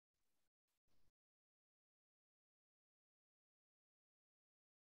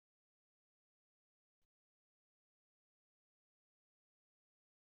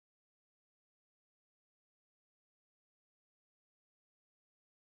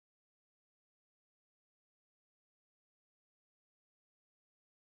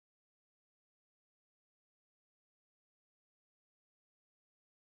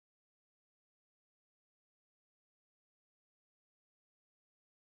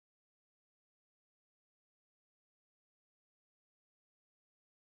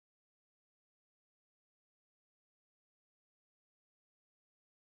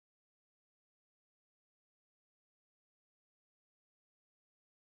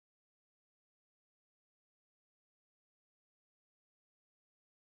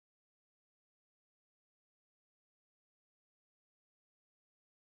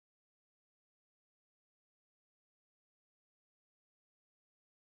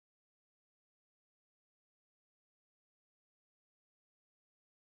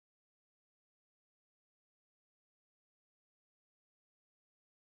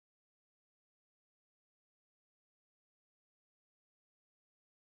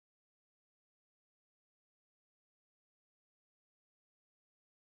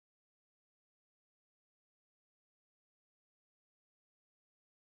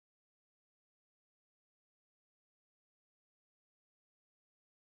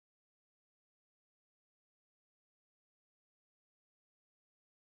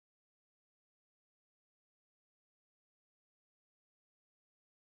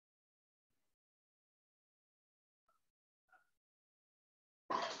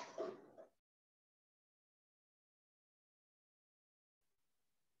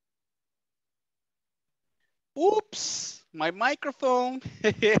Oops, my microphone.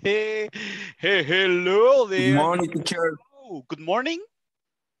 Hey, hello Good there. morning, teacher. Oh, good morning.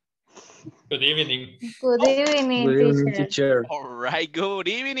 Good evening. Good evening, Good evening, teacher. teacher. All right, good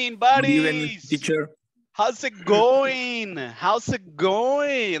evening, Good evening, buddies. teacher. How's it going? How's it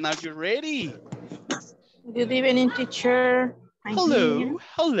going? Are you ready? Good evening, teacher. I'm Hello, here.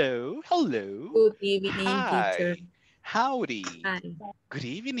 hello, hello. Good evening, Hi. teacher. Howdy. Hi. Good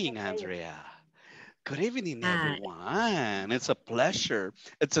evening, Andrea. Good evening, Hi. everyone. It's a pleasure.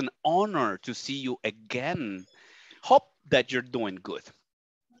 It's an honor to see you again. Hope that you're doing good.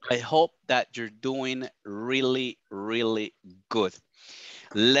 I hope that you're doing really, really good.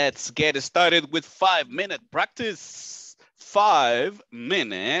 Let's get started with 5-minute practice.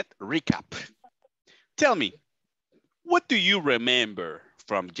 5-minute recap. Tell me, what do you remember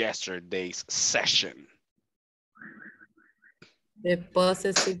from yesterday's session? The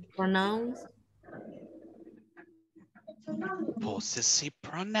possessive pronouns. Possessive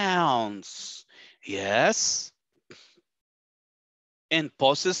pronouns. Yes. And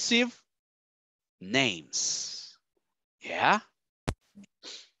possessive names. Yeah.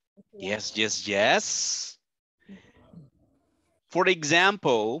 Yes, yes, yes. For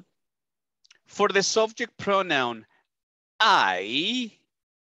example, for the subject pronoun I,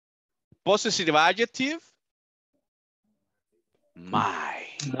 possessive adjective, my.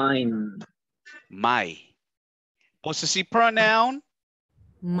 Mine. My. Possessive pronoun,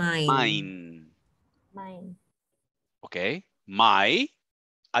 Mine. mine. Mine. Okay. My.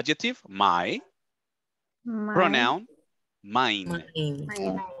 Adjective, my. Mine. Pronoun, mine. Mine.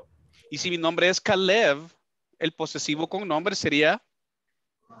 Mine. Y si mi nombre es Caleb, el posesivo con nombre sería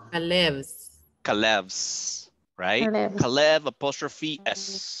Caleb's. Caleb's, right? Caleb's. Caleb apostrophe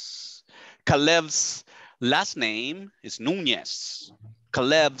S. Caleb's last name is Núñez.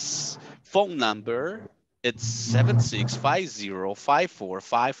 Caleb's phone number, it's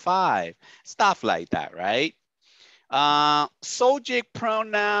 76505455. Stuff like that, right? Subject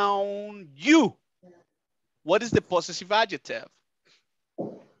pronoun you. What is the possessive adjective?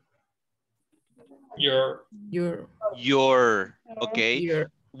 Your. Your, okay?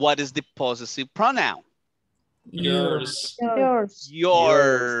 Your. What is the possessive pronoun? Yours. Yours.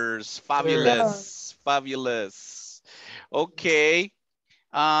 Yours. Fabulous. Fabulous. Okay.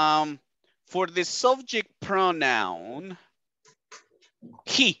 For the subject pronoun,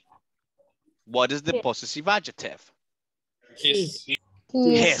 he. What is the possessive adjective? His.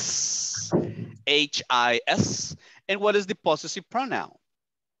 His. H-I-S. And what is the possessive pronoun?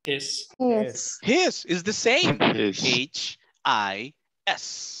 His. Yes. His is the same. His. H-I-S.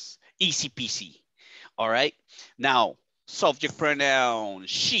 Easy peasy. All right. Now, subject pronoun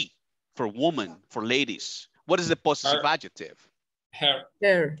she for woman, for ladies. What is the possessive Her. adjective? Her.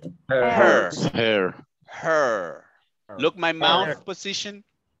 Her. Her. Hair. Her. Look my mouth position.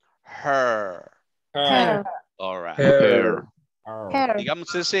 Her. Her. All right. Hair. Hair.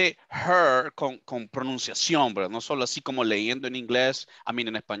 Digamos ese her con pronunciación, ¿verdad? No solo así como leyendo en inglés, I mean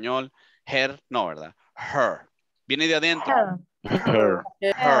en español. Her, no, ¿verdad? Her. Viene de adentro. Hair.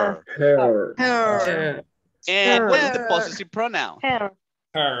 Her. Hair. Her. And what is the possessive pronoun? Hair.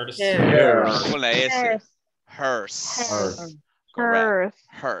 Hers. Hair. Con la S. Hers. Hers. Hers. Correct.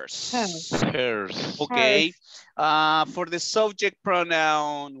 Hers. Hers. Hairs. Okay. For the subject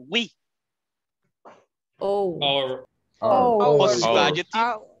pronoun we. Oh. Our. Possessive adjective.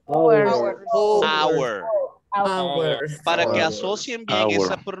 Hours. Our. Hours. Para que Hours. asocien bien Hour.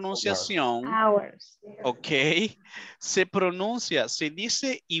 esa pronunciación, Hours. ok, se pronuncia, se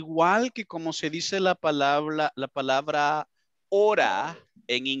dice igual que como se dice la palabra hora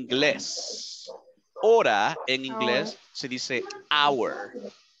en inglés. Hora en inglés se dice hour.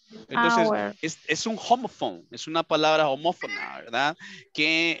 Entonces, Hour. es un homophone, es una palabra homófona, ¿verdad?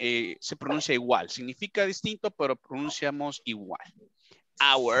 Que se pronuncia igual. Significa distinto, pero pronunciamos igual.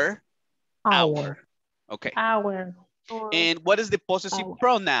 Hour. Hour. Okay. Hour. And what is the possessive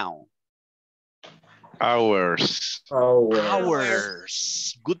pronoun? Hours.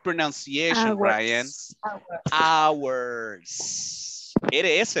 Hours. Good pronunciation, Hours. Ryan. Hours.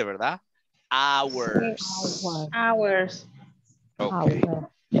 ERS, ¿verdad? Hours. Hours. Okay.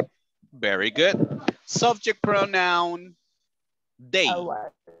 Very good. Subject pronoun, they.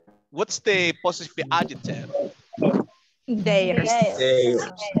 What's the possessive adjective? Theirs.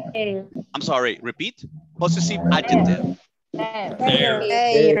 I'm sorry, repeat. Possessive adjective.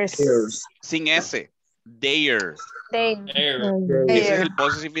 Theirs. Sin S. Their. There. Ese es el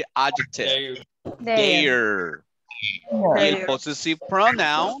possessive adjective. There. Their. Y el possessive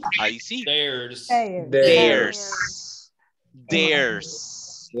pronoun, ahí sí. Theirs. Theirs.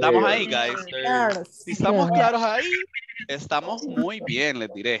 Theirs. Estamos ahí, guys. Si estamos claros ahí, estamos muy bien,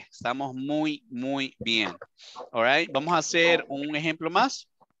 les diré. Estamos muy, muy bien. All right. Vamos a hacer un ejemplo más.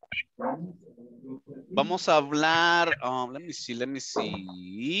 Vamos a hablar, let me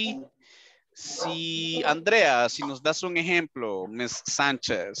see. Si, Andrea, si nos das un ejemplo, Miss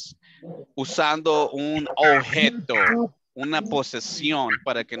Sánchez, usando un objeto, una posesión,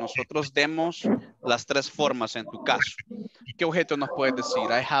 para que nosotros demos las tres formas en tu caso. ¿Qué objeto nos puedes decir?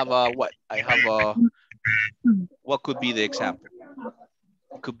 I have a, what? What could be the example?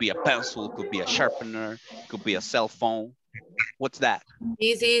 It could be a pencil, could be a sharpener, could be a cell phone. What's that?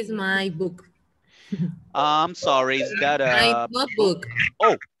 This is my book. I'm sorry, is that My a notebook.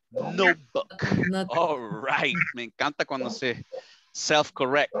 Oh, notebook. Not All right. Me encanta cuando se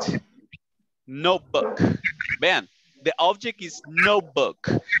self-correct. Notebook. Vean, the object is notebook.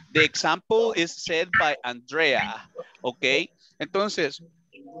 The example is said by Andrea. Ok. Entonces,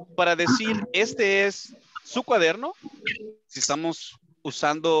 para decir este es su cuaderno, si estamos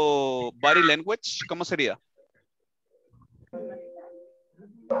usando body language, ¿cómo sería?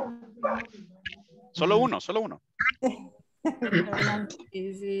 Solo uno, solo uno.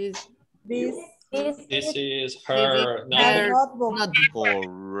 This is her notebook.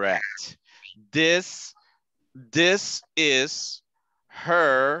 Correct. This is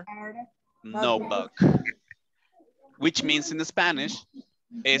her notebook. Which means in Spanish,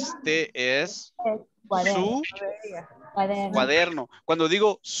 este es su cuaderno. Cuando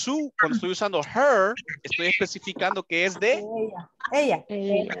digo su, cuando estoy usando her, estoy especificando que es de ella.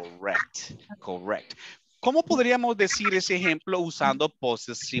 Correct, correct. ¿Cómo podríamos decir ese ejemplo usando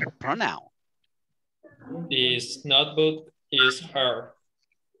possessive pronoun? This notebook is her.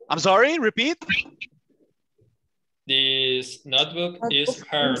 I'm sorry, repeat. This notebook is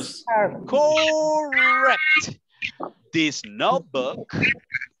hers. Correct. This notebook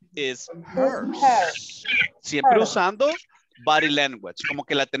is hers. Siempre usando body language, como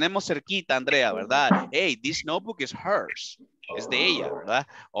que la tenemos cerquita, Andrea, ¿verdad? Hey, this notebook is hers. Es de ella, ¿verdad?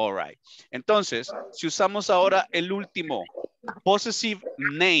 All right. Entonces, si usamos ahora el último, possessive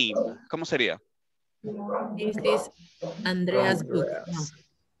name, ¿cómo sería? This is Andrea's book. No.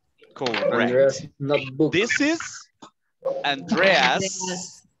 Correct. Andrea's notebook. This is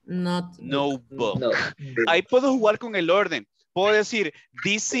Andrea's notebook. notebook. Ahí puedo jugar con el orden. Puedo decir,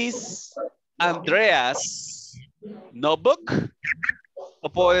 this is Andrea's notebook. O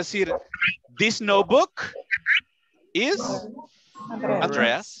puedo decir, this notebook is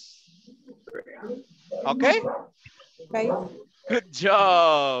Andrea's. Okay? Good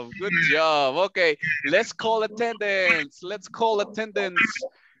job. Good job. Okay. Let's call attendance. Let's call attendance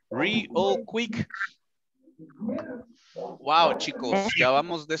real quick. Wow, chicos. Ya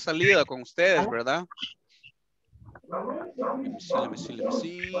vamos de salida con ustedes, ¿verdad? Let me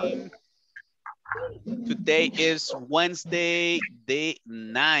see. Today is Wednesday, the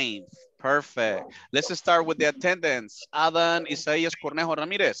 9th. Perfect. Let's start with the attendance. Adán Isaías Cornejo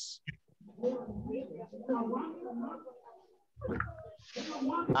Ramírez.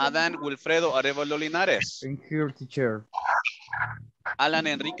 Adán Wilfredo Arevalo Linares. I'm here, teacher. Alan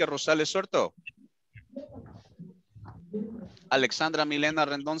Enrique Rosales Sorto. Alexandra Milena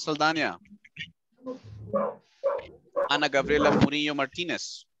Rendón Saldaña. Ana Gabriela Murillo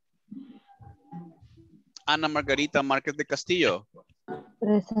Martínez. Ana Margarita Márquez de Castillo.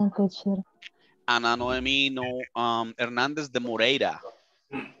 Present, teacher. Ana Noemí Hernández de Moreira.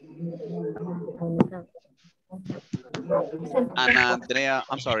 Ana Andrea,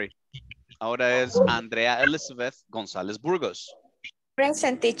 I'm sorry. Ahora es Andrea Elizabeth González Burgos.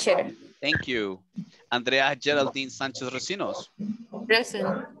 Present, teacher. Thank you. Andrea Geraldine Sánchez Recinos.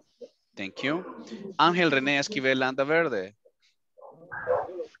 Present. Thank you. Ángel René Esquivel Landa Verde.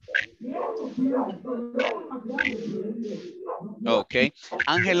 Okay.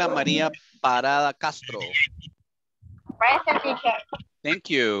 Ángela María Parada Castro. Present, teacher. Thank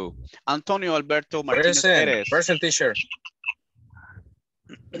you. Antonio Alberto Martínez Pérez. Present, teacher.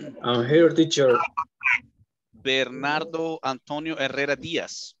 I'm here, teacher. Bernardo Antonio Herrera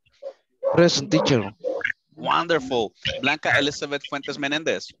Díaz. Present, teacher. Wonderful. Blanca Elizabeth Fuentes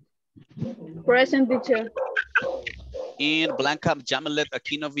Menéndez. Present, teacher. And Blanca Jamilet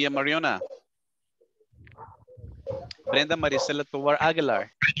Aquino Villamariona. Brenda Maricela Tovar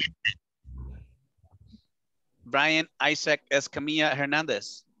Aguilar. Brian Isaac Escamilla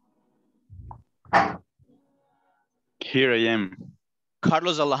Hernandez. Here I am.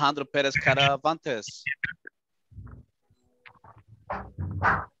 Carlos Alejandro Pérez Caravantes.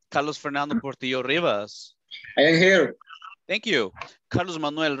 Carlos Fernando Portillo Rivas. I am here. Thank you. Carlos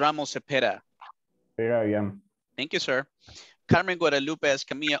Manuel Ramos Cepeda. Here I am. Thank you, sir. Carmen Guadalupe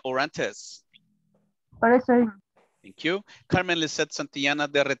Escamilla Orantes. Present. Thank you. Carmen Lisette Santillana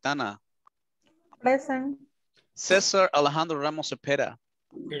de Retana. Present. César Alejandro Ramos Cepeda.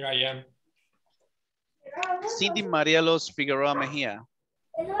 Here I am. Cindy Marielos Figueroa Mejía.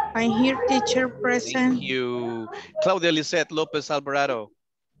 I'm here, teacher, Thank present. you. Claudia Lisette López Alvarado.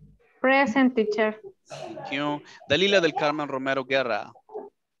 Present, teacher. Thank you. Dalila del Carmen Romero Guerra.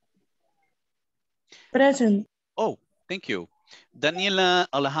 Present. Oh, thank you. Daniela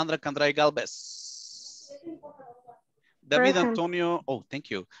Alejandra Candray Galvez. David Present. Antonio, oh, thank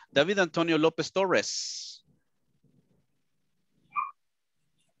you. David Antonio López Torres.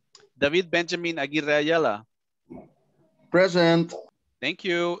 David Benjamin Aguirre Ayala. Present. Thank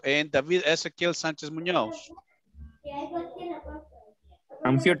you. And David Ezequiel Sánchez Muñoz.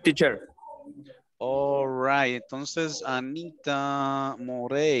 I'm here, teacher. All right. Entonces, Anita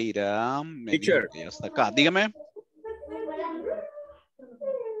Moreira. Me dijo Teacher. que ya está acá. Dígame.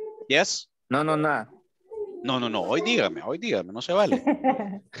 Yes. No, nada. No. Hoy dígame. No se vale.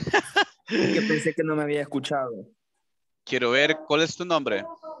 Es que pensé que no me había escuchado. Quiero ver, ¿cuál es tu nombre?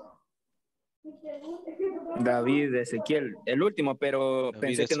 David Ezequiel, el último, pero David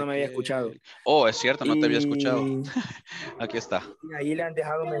pensé que no me había Ezequiel. escuchado. Oh, es cierto, no te había escuchado. Y Aquí está. ahí le han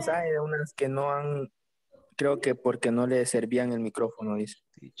dejado mensajes de unas que no han, creo que porque no le servían el micrófono, dice.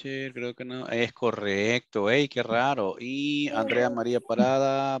 Teacher, creo que no. Es correcto. Ey, qué raro. Y Andrea María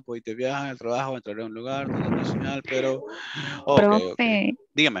Parada, voy de viaje al trabajo, entraré a un lugar nacional, pero... Ok. Profe,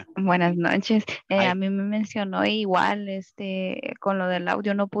 Dígame. buenas noches. Hi. A mí me mencionó igual, con lo del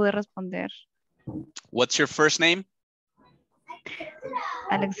audio no pude responder. What's your first name?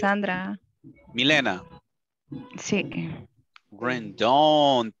 Alexandra, Milena. sí.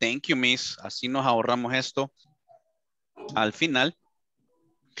 Rendón. Thank you, miss. Así nos ahorramos esto al final.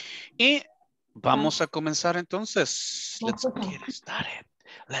 Y vamos a comenzar entonces. Let's get started.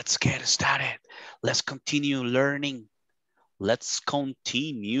 Let's get started. Let's continue learning. Let's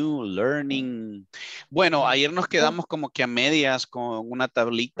continue learning. Bueno, ayer nos quedamos como que a medias con una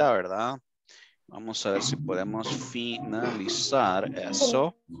tablita, ¿verdad? Vamos a ver si podemos finalizar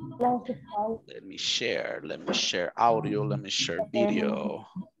eso. Let me share audio, let me share video.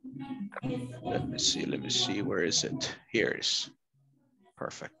 Let me see, where is it? Here it is.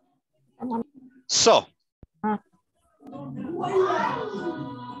 Perfect. So,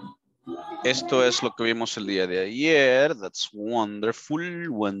 esto es lo que vimos el día de ayer. That's wonderful.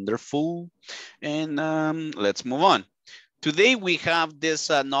 And let's move on. Today we have this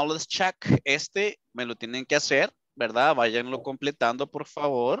knowledge check. Me lo tienen que hacer, ¿verdad? Váyanlo completando, por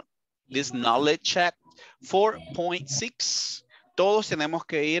favor. This knowledge check 4.6. Todos tenemos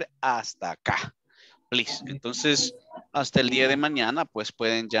que ir hasta acá. Please. Entonces, hasta el día de mañana, pues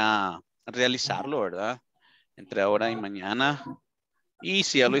pueden ya realizarlo, ¿verdad? Entre ahora y mañana. Y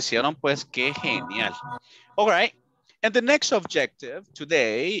si ya lo hicieron, pues qué genial. All right. And the next objective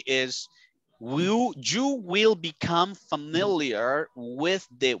today is you will become familiar with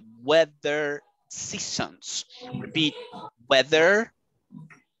the weather seasons. Repeat, weather.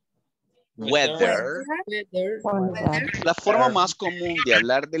 La forma más común de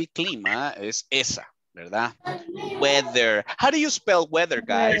hablar del clima es esa, ¿verdad? Weather. How do you spell weather,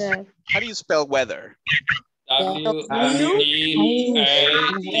 guys? How do you spell weather?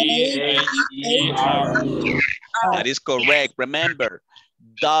 W-E-A-T-H-E-R. That is correct. Remember,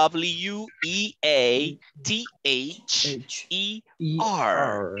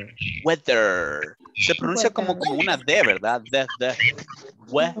 W-E-A-T-H-E-R. Weather. Se pronuncia como una D, ¿verdad?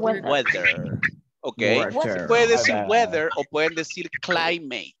 Weather. Ok. Se puede decir weather o pueden decir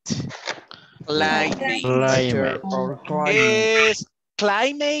climate.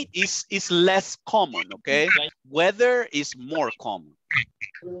 Climate is less common, okay? Weather is more common.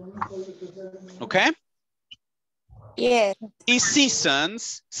 Okay? Yes. Y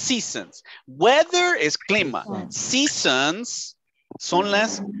seasons. Weather es clima. Seasons son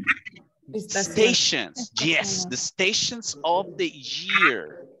las stations. Yes, the stations of the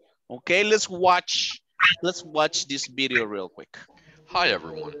year. Okay, let's watch this video real quick. Hi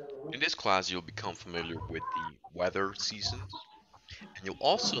everyone. In this class you'll become familiar with the weather seasons, and you'll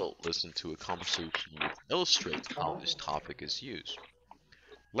also listen to a conversation which illustrates how this topic is used.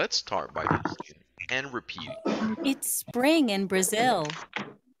 Let's start by listening and repeating. It's spring in Brazil.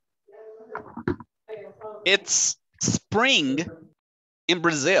 It's spring in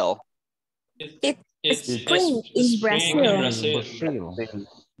Brazil. It's spring in Brazil.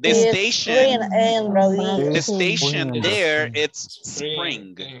 The station there, it's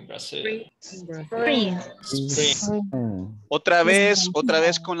spring. Otra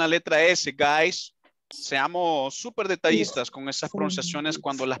vez con la letra S, guys. Seamos súper detallistas con esas pronunciaciones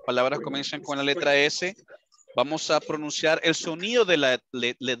cuando las palabras comienzan con la letra S. Vamos a pronunciar el sonido de la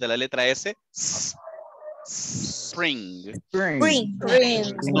letra S. Spring.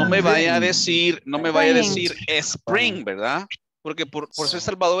 No me vaya a decir spring, ¿verdad? Porque por ser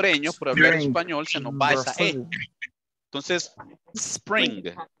salvadoreños, por hablar español, se nos va esa E. Entonces,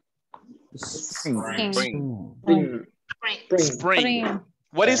 spring. Spring.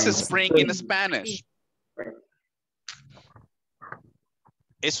 What is a spring in Spanish?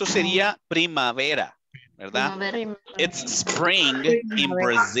 Eso sería primavera, ¿verdad? It's spring in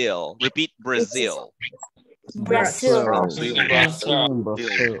Brazil. Repeat, Brazil. Brazil.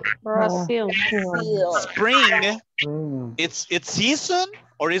 Spring, it's season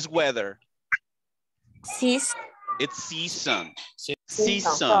or is weather? Sis. It's season.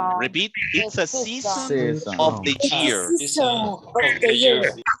 Season. Repeat, it's a season of the year. Season of the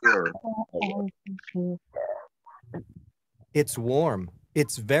year. It's warm.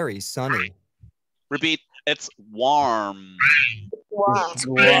 It's very sunny. Repeat, it's warm. It's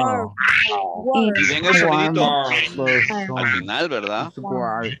warm. Y ven el sonidito al final, ¿verdad? It's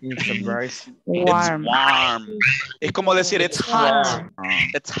warm. Es como decir it's hot.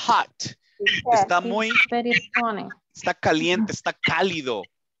 It's hot. Está está caliente, está cálido.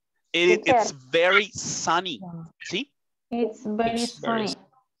 It's very sunny. ¿Sí? It's very sunny.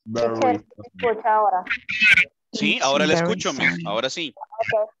 Sí, ahora le escucho, miss. Ahora sí.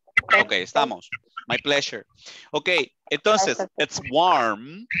 Ok, estamos. My pleasure. Ok, entonces, it's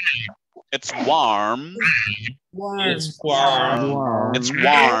warm. It's warm. It's warm. It's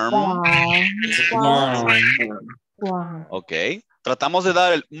warm. It's warm. Ok, tratamos de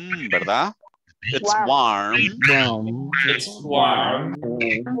dar el ¿verdad? It's warm. It's warm.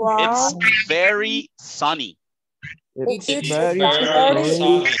 It's very sunny. It's very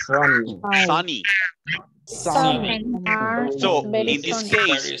Sunny. So in this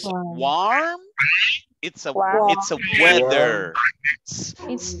case, warm, it's a weather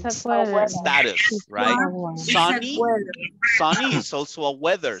status, right? Sunny is also a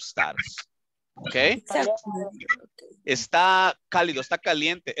weather status. Okay? Está cálido, está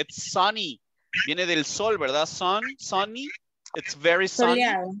caliente. It's sunny. Viene del sol, ¿verdad? Sunny. It's very sunny.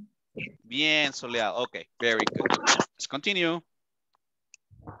 Bien soleado. Okay, very good. Let's continue.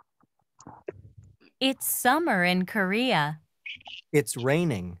 It's summer in Korea. It's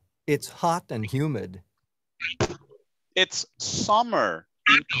raining. It's hot and humid. It's summer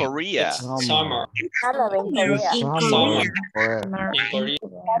in Korea. Summer. In Korea.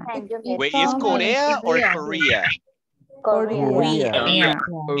 Wait, is Korea or Korea? Korea.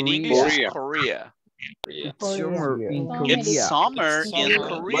 In English, it's Korea. It's summer in Korea. It's summer in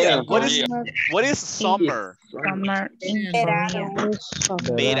Korea. What is summer? Summer in Korea.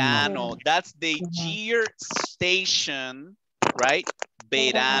 Verano. That's the year station, right?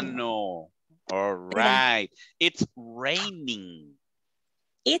 Verano. All right. It's raining.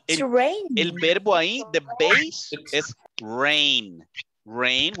 It's raining. El verbo ahí, the base, es rain.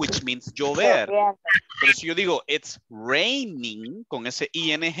 Rain, which means llover. Pero si yo digo, it's raining, con ese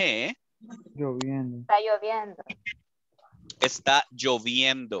ing, está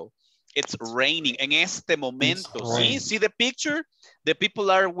lloviendo. It's raining. En este momento. See the picture? The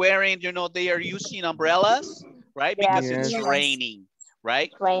people are wearing, they are using umbrellas, right? Because it's raining,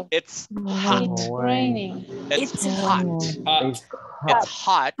 right? It's hot. It's raining. It's hot. It's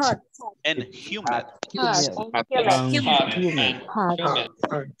hot and humid.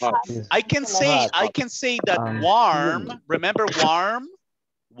 I can say that warm, remember warm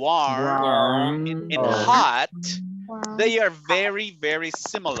and hot, they are very, very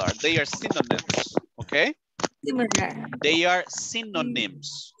similar. They are synonyms, okay? They are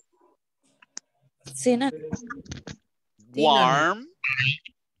synonyms. Warm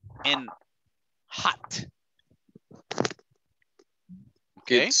and hot.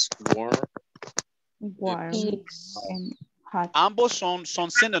 Okay. It's warm. And hot. Ambos son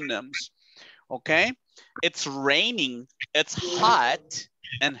synonyms. Okay. It's raining. It's hot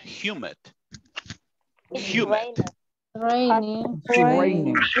and humid. Humid. Raining.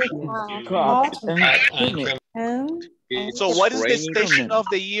 Hot and humid. So what is the station of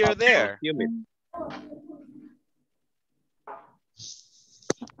the year there?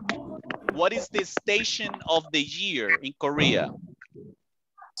 What is the station of the year in Korea?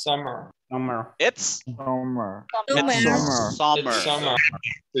 Summer. It's Summer. It's summer.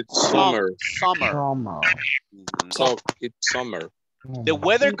 It's summer. Summer. So it's summer. The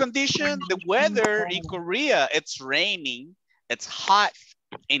weather condition, the weather in Korea, it's raining, it's hot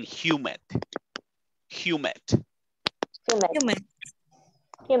and humid. Humid.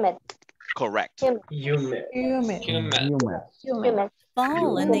 Correct. Humid. Humid. Humid.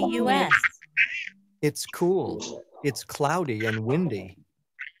 Fall in the U.S. It's cool. It's cloudy and windy.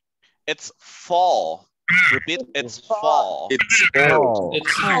 It's fall. Repeat, it's fall. It's fall.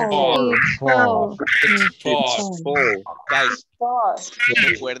 It's fall. It's fall. It's It's fall. fall. Guys,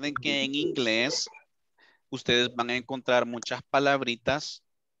 recuerden que en inglés ustedes van a encontrar muchas palabritas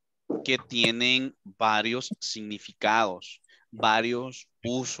que tienen varios significados, varios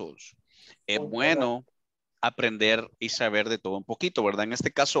usos. Es bueno aprender y saber de todo un poquito, ¿verdad? En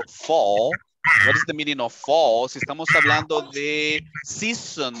este caso, fall. What is the meaning of fall? Si estamos hablando de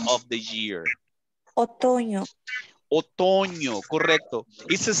season of the year. Otoño. Otoño, correcto.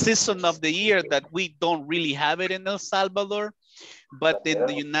 It's a season of the year that we don't really have it in El Salvador, but in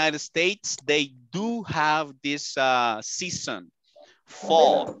the United States, they do have this season,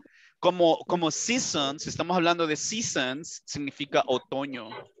 fall. Como seasons, si estamos hablando de seasons, significa otoño.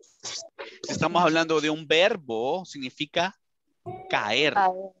 Si estamos hablando de un verbo, significa caer.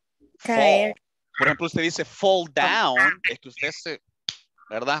 Caer. Por ejemplo, usted dice fall down, es que usted se,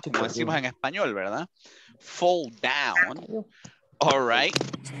 ¿verdad? Como decimos en español, ¿verdad? Fall down. All right.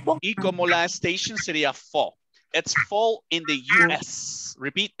 Y como la station sería fall. It's fall in the U.S.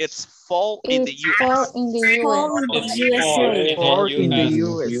 Repeat, it's fall in the U.S. Fall in the Fall in U.S. the Fall USA. in the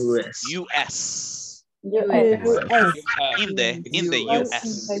US. U.S. In the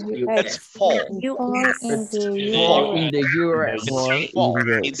U.S. It's fall. Fall in the Fall U.S. the US. It's fall in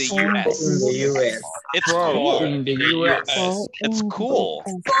the U.S. In the US. It's Fall cool. in the US. It's cool. Fall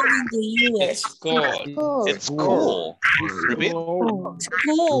in the US. It's cold. It's cool. Repeat. Cool. It's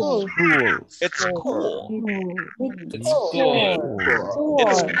cool. It's cold.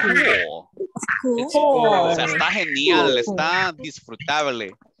 It's cool. It's cold. O sea, está genial, está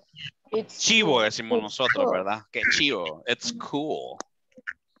disfrutable. Chivo decimos nosotros, ¿verdad? Qué chivo. It's cool.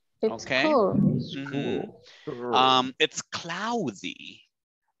 It's Okay. cool. It's cloudy.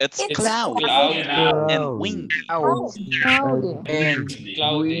 It's It's cloudy cloudy. and windy. Cloudy.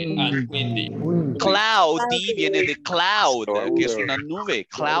 Cloudy and windy. Cloudy viene de cloud, que es una nube.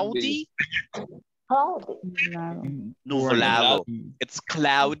 Cloudy, nublado. It's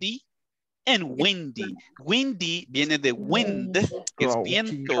cloudy and windy. Windy viene de wind, que es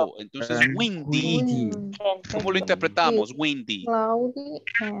viento. Entonces, windy. ¿Cómo lo interpretamos? Windy. Cloudy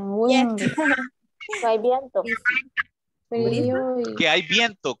and windy. Hay viento. Frío y Que hay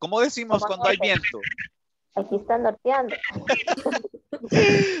viento. ¿Cómo decimos cuando hay viento? Aquí está norteando.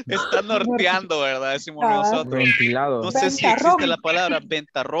 Está norteando, ¿verdad? Decimos nosotros. Ventilado. No sé si existe la palabra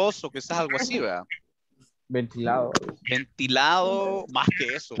ventarroso, que es algo así, ¿verdad? Ventilado. Ventilado, más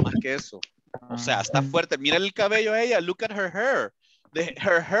que eso, más que eso. O sea, está fuerte. Mira el cabello a ella. Look at her hair.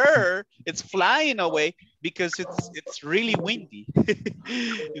 Her hair, it's flying away because it's really windy.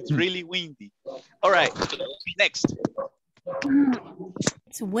 It's really windy. All right, next.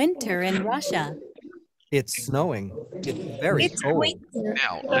 It's winter in Russia. It's snowing. It's very It's cold. winter.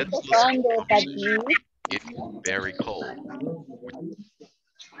 Now, let's listen to a conversation. It's very cold.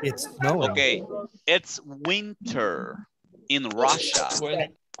 It's snowing. Okay, it's winter in Russia.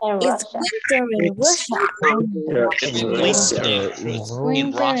 It's winter in Russia. It's winter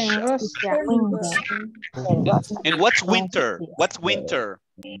in Russia. And what's winter? What's winter?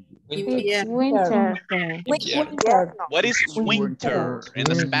 it's winter. Winter. What is winter in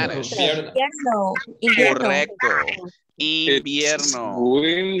the Spanish? Invierno. Invierno. Correcto. Invierno.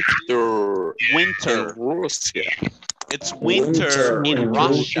 Winter. Winter. Russia. It's winter in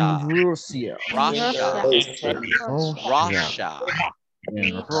Russia. Russia. Russia. Russia.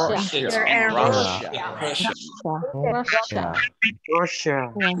 In Russia.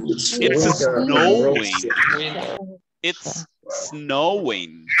 Russia. It's snowing. It's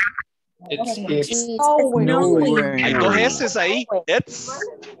snowing. It's Snowing. Hay dos S ahí. It's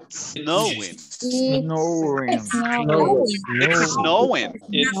snowing. Snowing. It's snowing.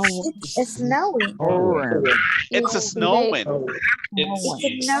 It's snowing. It's snowing.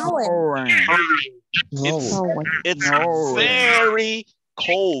 It's snowing. It's very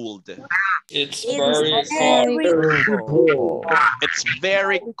cold. It's It's very cold. It's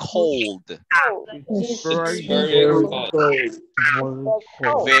very cold. It's very cold.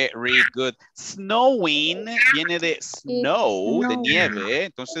 Very good. Snowing viene de snow, de nieve.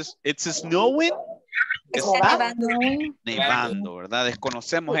 Entonces, it's snowing. Está nevando, ¿verdad?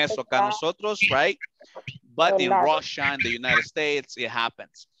 Desconocemos eso acá nosotros, right? But in Russia and the United States, it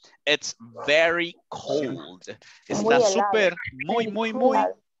happens. It's very cold. Está súper, muy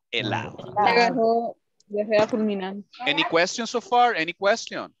helado. Dejé fulminante. Any questions so far? Any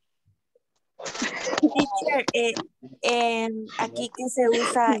question? Teacher, aquí que se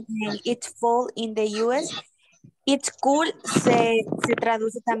usa en It's Fall in the US, It's cool se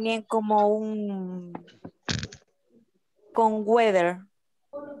traduce también como con weather.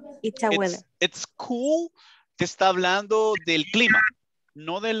 It's a weather. It's cool, te está hablando del clima,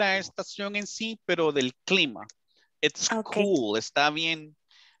 no de la estación en sí, pero del clima. It's cool, está bien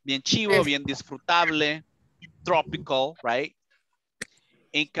chivo, bien disfrutable, tropical, right?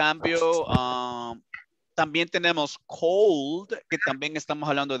 En cambio, también tenemos cold, que también estamos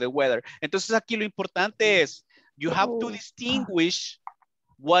hablando de weather. Entonces aquí lo importante es, you have to distinguish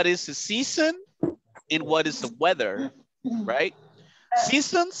what is a season and what is the weather, right?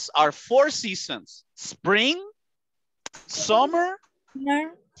 Seasons are 4 seasons: spring, summer,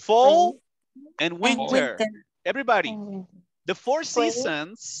 fall, and winter. Everybody, the 4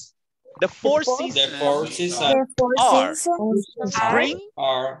 seasons, are spring,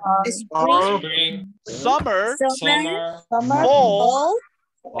 summer, fall,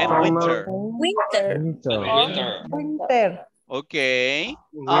 and winter. Okay.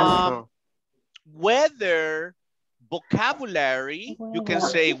 Weather vocabulary, you can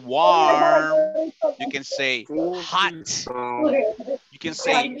say warm, you can say hot, you can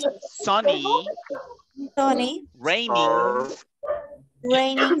say sunny, raining,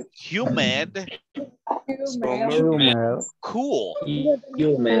 humid, cool,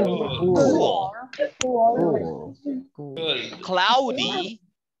 cloudy,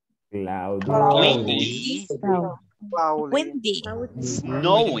 windy,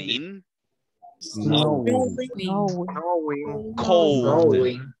 snowing, cold.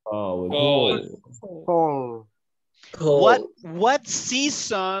 What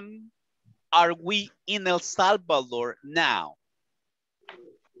season are we in El Salvador now?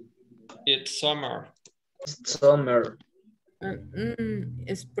 It's summer. Spring.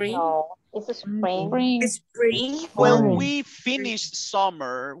 It's a spring. Well, we finished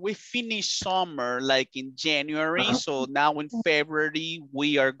summer like in January. So now in February,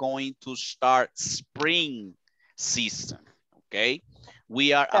 we are going to start spring season, okay?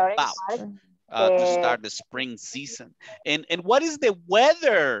 We are about to start the spring season. And what is the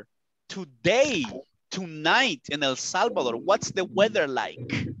weather today, tonight in El Salvador? What's the weather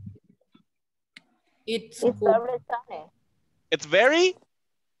like? It's very sunny. It's very?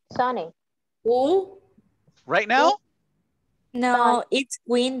 Sunny. Cool. Right now? No, it's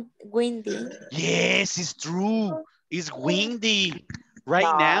windy. Yes, it's true. It's windy.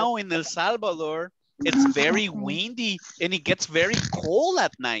 Right now in El Salvador, it's very windy and it gets very cold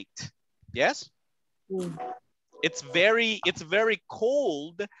at night. Yes? It's very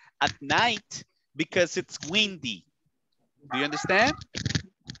cold at night because it's windy. Do you understand?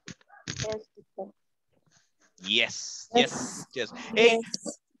 Yes. Yes. Hey,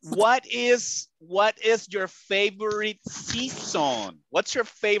 what is your favorite season? What's your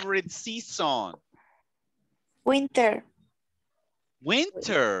favorite season? Winter.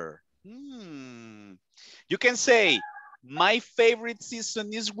 Winter. You can say, my favorite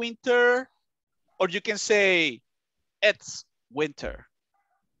season is winter, or you can say, it's winter.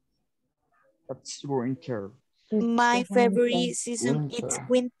 It's winter. My favorite season is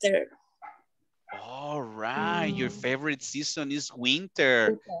winter. All right, your favorite season is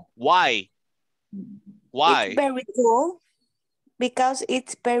winter. Why? It's very cold because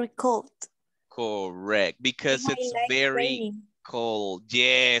it's very cold. Correct, because it's very cold.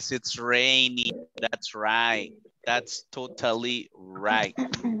 Yes, it's rainy. That's right. That's totally right.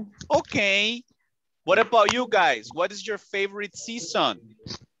 Okay. What about you guys? What is your favorite season?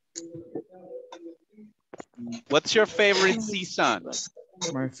 What's your favorite season?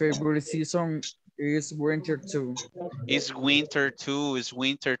 My favorite season is winter too. It's winter too. It's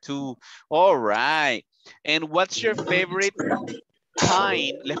winter too. All right. And what's your favorite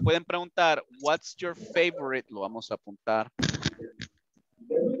kind? Les pueden preguntar, what's your favorite? Lo vamos a apuntar.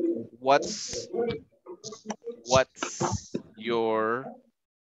 What's your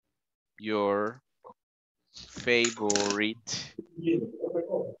favorite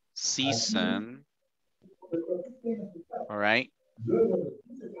season? All right.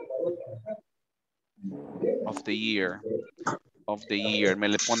 Of the year. Me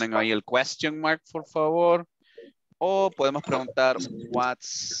le ponen ahí el question mark, por favor. O podemos preguntar,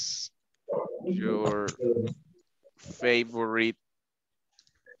 what's your favorite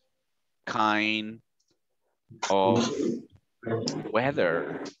kind of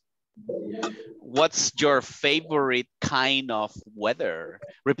weather? What's your favorite kind of weather?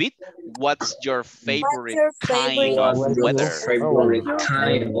 Repeat. What's your favorite kind of weather?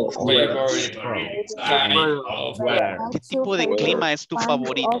 ¿Qué tipo de clima es tu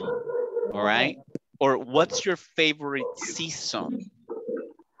favorito? all right? Or what's your favorite season?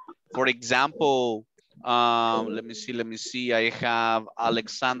 For example, let me see. I have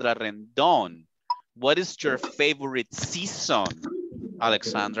Alexandra Rendon. What is your favorite season,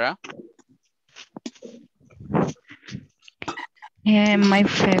 Alexandra? My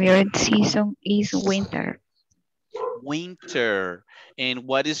favorite season is winter. Winter. And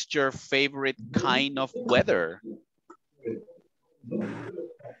what is your favorite kind of weather?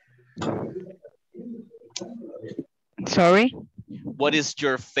 Sorry? What is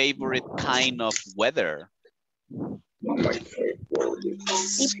your favorite kind of weather?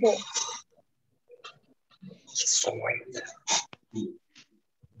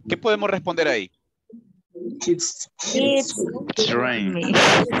 ¿Qué podemos responder ahí? It's rain. it's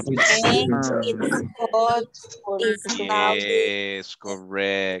hot, it's cloudy, Yes,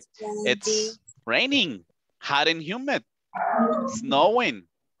 correct. It's raining, hot and humid, snowing,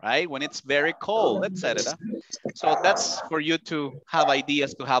 right? When it's very cold, etc. So that's for you to have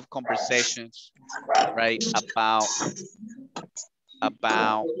ideas, to have conversations, right?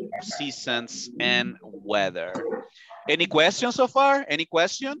 About seasons and weather. Any questions so far? Any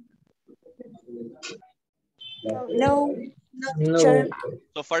question? no, sure.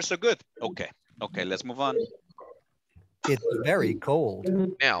 So far, so good. Okay, let's move on. It's very cold.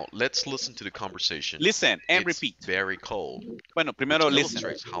 Now, let's listen to the conversation. Listen and It's repeat. very cold. Bueno, primero Which listen.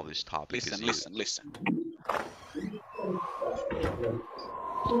 illustrates how this topic is used. Listen.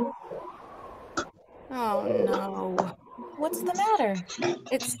 Oh no. What's the matter?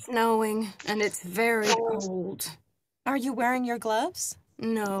 It's snowing and it's very cold. Are you wearing your gloves?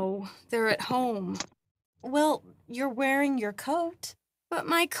 No, they're at home. Well, you're wearing your coat. But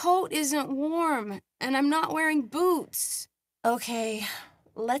my coat isn't warm and I'm not wearing boots. Okay,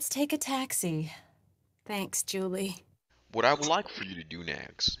 let's take a taxi. Thanks, Julie. What I would like for you to do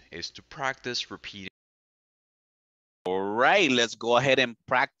next is to practice repeating. All right, let's go ahead and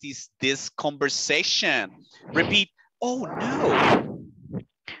practice this conversation. Repeat. Oh no.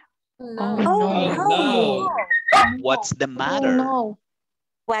 No. What's the matter? No.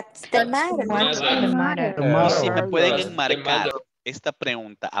 What's the matter? What's the matter? Y si me pueden enmarcar esta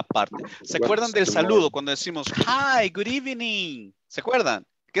pregunta aparte. ¿Se acuerdan del saludo cuando decimos hi, good evening? ¿Se acuerdan?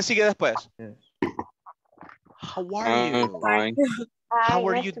 ¿Qué sigue después? How are you? Fine. How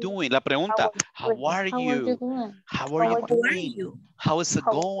are you doing? La pregunta, how are you? How are you doing? How is it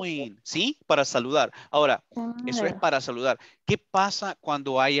going? ¿Sí? Para saludar. Ahora, eso es para saludar. ¿Qué pasa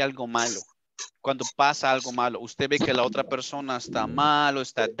cuando hay algo malo? Cuando pasa algo malo, usted ve que la otra persona está malo,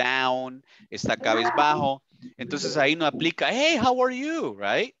 está down, está cabizbajo. Entonces ahí no aplica, hey, how are you?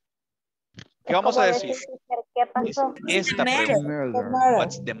 Right? ¿Qué vamos a decir? ¿Qué pasó? Esta pregunta.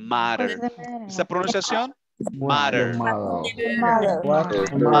 What's the matter? ¿Esta pronunciación? Matter. Matter.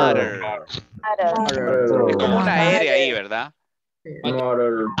 Es como una R ahí, ¿verdad?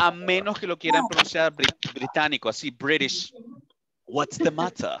 A menos que lo quieran pronunciar británico, así, British. What's the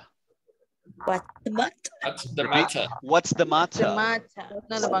matter? What's the matter? What's the matter? What's the matter?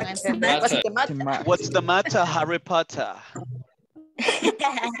 No lo van a entender. What's the matter, Harry Potter?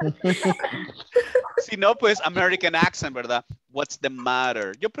 Si no, pues American accent, ¿verdad? What's the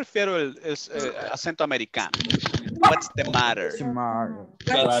matter? Yo prefiero el acento americano. What's the matter? Usted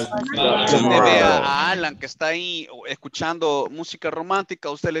ve a Alan que está ahí escuchando música romántica,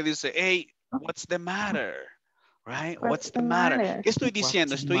 usted le dice, hey, what's the matter? Right? What's the matter? ¿Qué estoy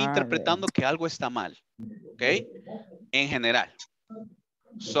diciendo? Estoy interpretando que algo está mal. ¿Ok? En general.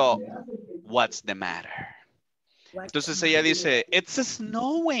 So, what's the matter? Entonces ella dice, it's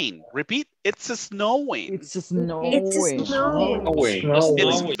snowing. Repeat, it's snowing. It's snowing.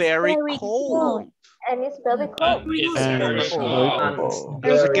 It's very cold. And it's very cold.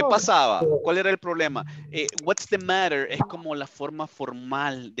 Entonces, ¿qué pasaba? ¿Cuál era el problema? What's the matter es como la forma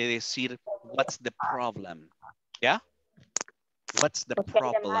formal de decir, what's the problem? ¿Ya? What's the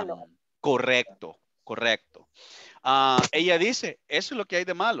problem? Correcto. Ella dice, eso es lo que hay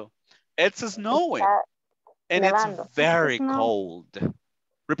de malo. It's snowing. And it's very cold.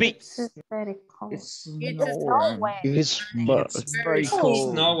 Repeat. It's very cold. It's very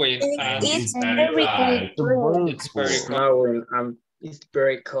cold. Snowing. It's very cold. It's very cold. It's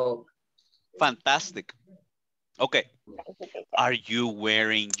very cold. Fantastic. Okay. Are you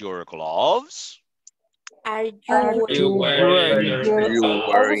wearing your gloves? Are you wearing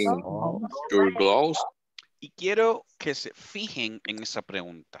your gloves? Y quiero que se fijen en esa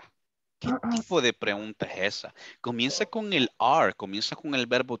pregunta. ¿Qué tipo de pregunta es esa? Comienza con el are, comienza con el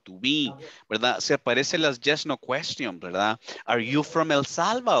verbo to be, ¿verdad? Se aparecen las yes, no question, ¿verdad? Are you from El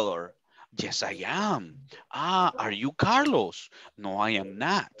Salvador? Yes, I am. Ah, are you Carlos? No, I am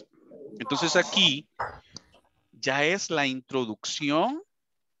not. Entonces aquí ya es la introducción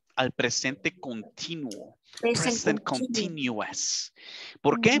al presente continuo. Present continuous.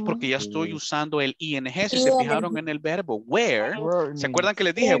 ¿Por qué? Porque ya estoy usando el ing. Si se fijaron en el verbo wear, ¿se acuerdan que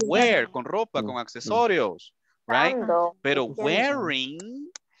les dije wear con ropa, con accesorios? Right? Pero wearing,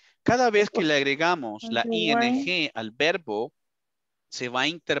 cada vez que le agregamos la ing al verbo, se va a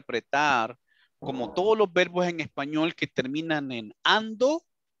interpretar como todos los verbos en español que terminan en ando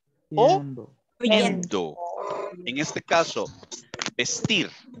o endo. En este caso, vestir,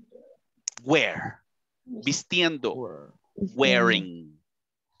 wear, vistiendo, wearing.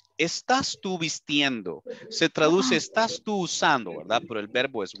 Estás tú vistiendo. Se traduce estás tú usando, ¿verdad? Pero el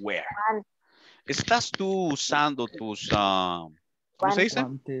verbo es wear. Estás tú usando tus, ¿cómo se dice?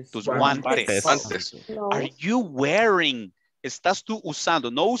 Tus guantes. Are you wearing? Estás tú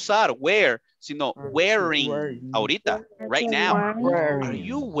usando, no usar, wear, sino wearing, ahorita, right now. Are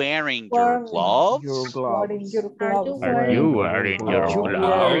you wearing your gloves? Are you wearing your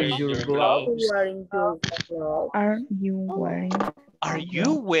gloves? Are you wearing? Are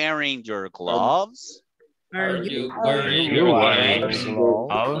you wearing your gloves? Are you wearing gloves?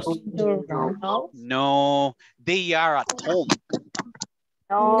 No, they are at home.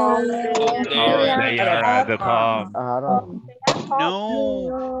 Oh, they are at the home.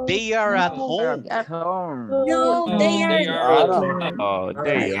 No, they are at home. No, they are. Oh,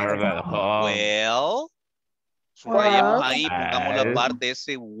 they are at home. Well, subrayemos ahí, pongamos la parte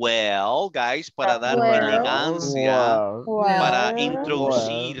ese well, guys, para dar elegancia, para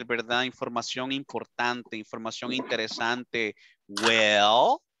introducir, ¿verdad? Información importante, información interesante.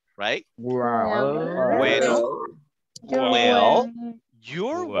 Well, right? Bueno. Well,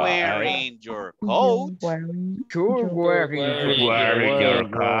 you're wearing your coat. You're wearing your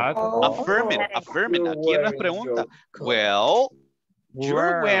coat. Affirming. Aquí no es pregunta. Well,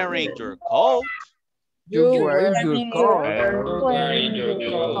 you're wearing your coat. You're wearing your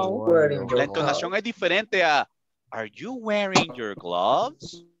coat. La entonación es diferente a are you wearing your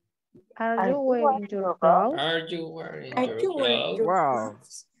gloves? Are you wearing your gloves? Are you wearing your gloves? Wow.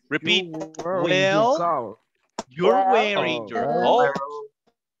 Repeat. Well, you're wearing your coat.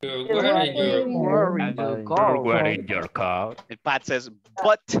 You're wearing your You're wearing your coat. El Pat says,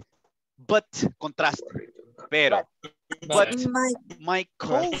 but, contraste. Pero, but my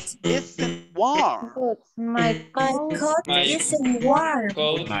coat isn't warm. My coat isn't warm.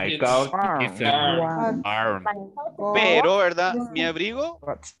 My coat isn't warm. Pero, ¿verdad? Mi abrigo,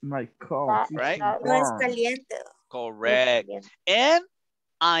 But my coat right? No es caliente. Correct. And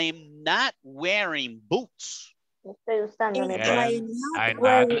I'm not wearing boots. Estoy usando mi I'm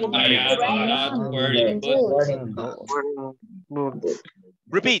not wearing boots.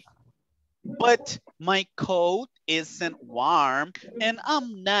 Repeat. But my coat isn't warm and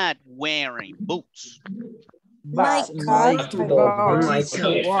I'm not wearing boots. My coat isn't warm.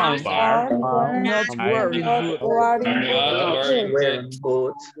 Not wearing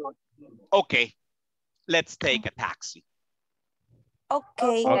boots. Okay, let's take a taxi.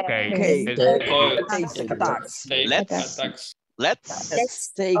 Okay. Okay. Let's Take a taxi. Let's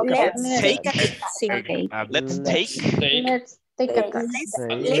take a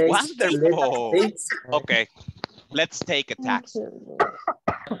taxi. Wonderful. Okay, let's take a taxi.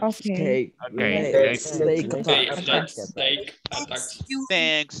 Okay. Let's take a taxi.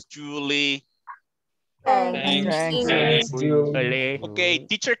 Thanks, Julie. Thanks, Julie. Okay,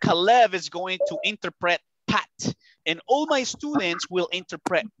 teacher Caleb is going to interpret Pat, and all my students will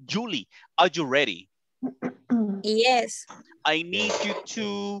interpret Julie. Are you ready? Yes. I need you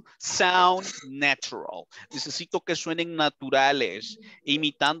to sound natural. Necesito que suenen naturales,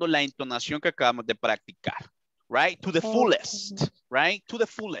 imitando la entonación que acabamos de practicar. Right? To the fullest. Right? To the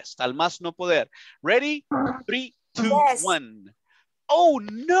fullest. Al más no poder. Ready? 3, 2, 1. Oh,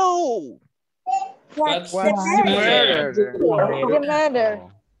 no! What's the matter?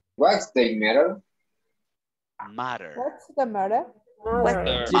 What's the matter? Matter. What's the matter?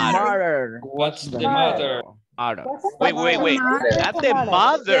 What's the matter? Wait. Not the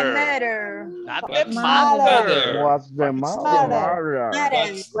mother. Not the mother. What's the matter?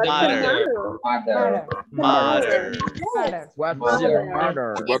 Matter. What's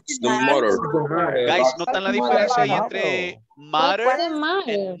the matter? Guys, ¿notan la diferencia ahí entre matter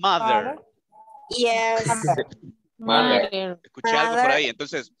y mother? Yes. Escuché algo por ahí.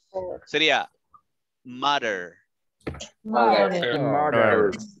 Entonces, sería matter. What's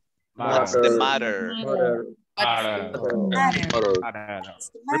the matter?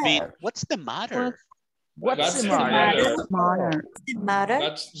 Repeat. What's the matter? What's the matter? Matter?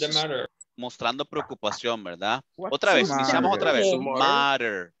 What's the matter? mostrando preocupación, ¿verdad? What's Otra vez, the iniciamos otra vez.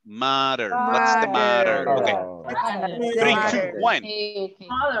 matter? Matter. What's the matter? Okay. Matter. 3, 2, 1.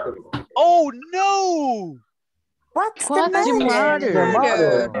 Oh, no. What's the What's the matter?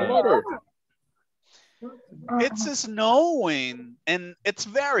 matter? It's snowing and it's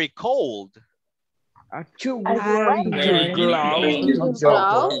very cold. Are you wearing your gloves?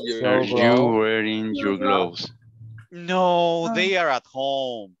 Are you wearing your gloves? No, they are at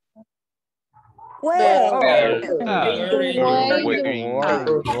home. Where? You're wearing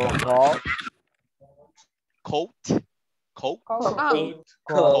Coat. Coat.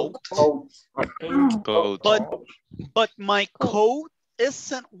 coat. But my coat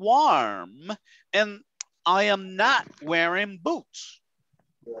isn't warm and I am not wearing boots.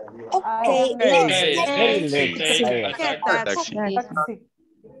 Okay,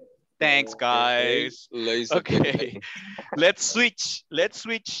 Thanks, guys. Okay, let's switch.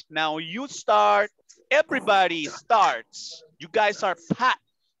 Now you start. Everybody starts. You guys are Pat,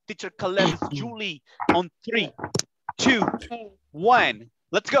 Teacher Caleb, Julie on 3, 2, 1.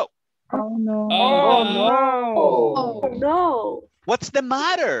 Let's go. Oh no. Oh no. What's the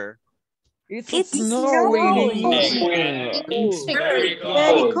matter? It's snowing. It's very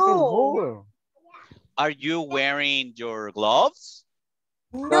Very cold. cold. Are you wearing your gloves?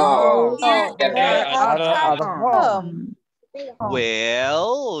 No. At home.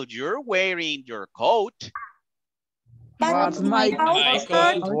 Well, you're wearing your coat. But my My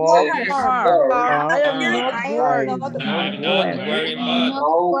coat coat. I am not I'm not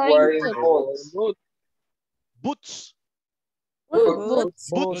wearing Boots.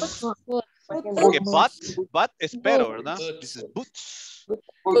 Boots. Okay, but espero, ¿verdad? This is boots.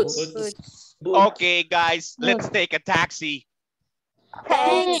 Okay, guys, let's take a taxi.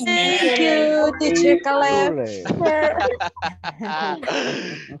 Thank you, Teacher Caleb.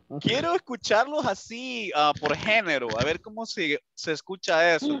 Quiero escucharlos así por género, a ver cómo se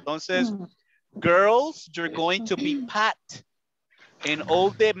escucha eso. Entonces, girls, you're going to be Pat. And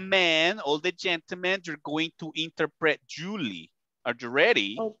all the men, all the gentlemen, you're going to interpret Julie. Are you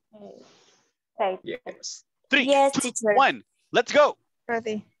ready? Okay. Yes. 3, Yes, 2, teacher. 1. Let's go.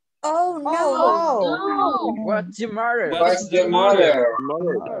 Ready. Oh no. What's the matter? What's the matter?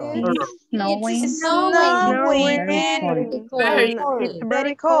 It's snowing. It's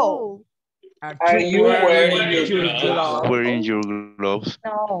very cold. Are you wearing your gloves? Wearing your gloves?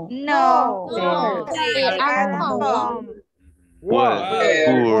 No. They are At home. Well,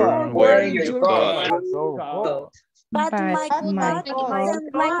 you're wearing your coat. But my my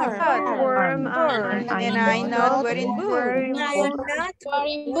Warm and I'm not wearing boots. I am not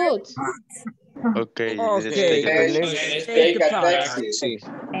wearing boots. Okay, let's Okay, take a let's take a taxi.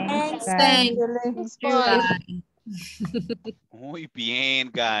 Thanks. Muy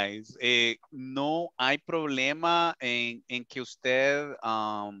bien, guys. No hay problema en que usted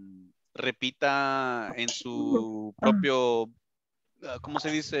repita en su propio, ¿cómo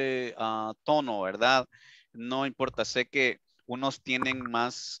se dice? Tono, ¿verdad? No importa, sé que unos tienen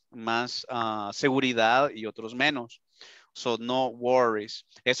más seguridad y otros menos. So, no worries.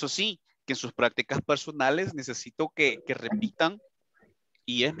 Eso sí, que en sus prácticas personales necesito que repitan.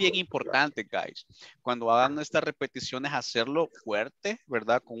 Y es bien importante, guys, cuando hagan estas repeticiones, hacerlo fuerte,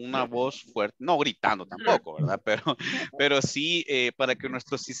 ¿verdad? Con una voz fuerte, no gritando tampoco, ¿verdad? Pero sí para que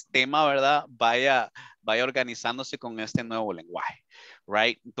nuestro sistema, ¿verdad? Vaya organizándose con este nuevo lenguaje,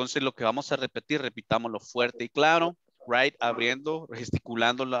 right? Entonces lo que vamos a repetir, repitámoslo fuerte y claro, right? Abriendo,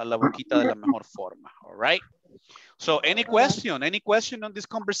 gesticulando la boquita de la mejor forma, all right? So, any question on this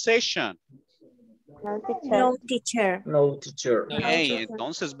conversation? No, teacher. No, teacher. Hey,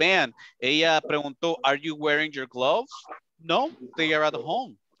 entonces vean, ella preguntó, are you wearing your gloves? No, they are at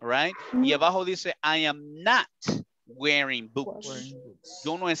home, right? Y abajo dice, I am not wearing boots.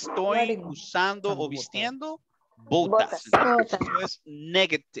 Yo no estoy usando o vistiendo botas. Entonces, eso es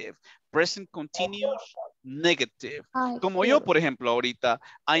negative. Present continuous, negative. Como yo, por ejemplo, ahorita,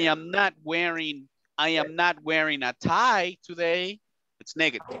 I am not wearing a tie today. It's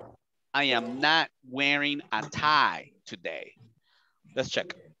negative. I am not wearing a tie today. Let's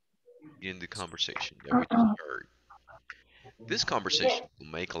check. In the conversation that we just heard. This conversation will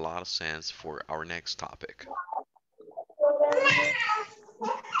make a lot of sense for our next topic.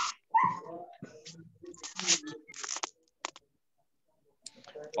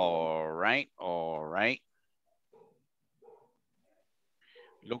 All right.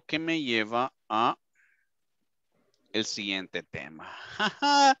 Lo que me lleva a el siguiente tema.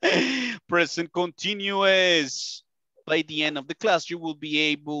 Present continuous. By the end of the class, you will be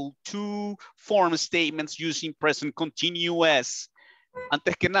able to form statements using present continuous.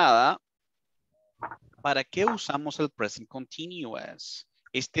 Antes que nada, ¿Para qué usamos el present continuous?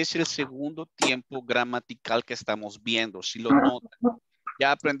 Este es el segundo tiempo gramatical que estamos viendo, si lo notan.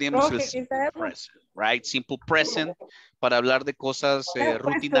 Ya aprendimos el simple present, right? Simple present para hablar de cosas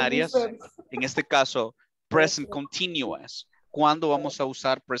rutinarias. En este caso, present continuous. ¿Cuándo vamos a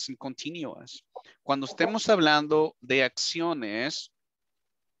usar present continuous? Cuando estemos hablando de acciones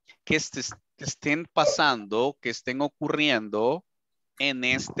que estén pasando, que estén ocurriendo en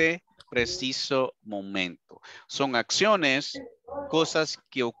este preciso momento. Son acciones, cosas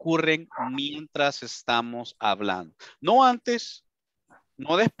que ocurren mientras estamos hablando. No antes,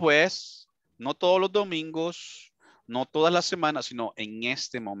 no después, no todos los domingos, no todas las semanas, sino en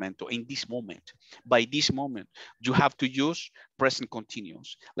este momento, in this moment. By this moment, you have to use present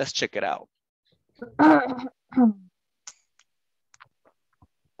continuous. Let's check it out.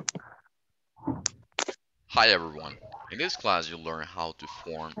 Hi everyone. In this class you'll learn how to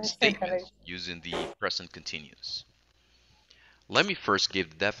form statements using the present continuous. Let me first give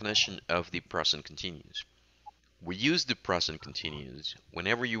the definition of the present continuous. We use the present continuous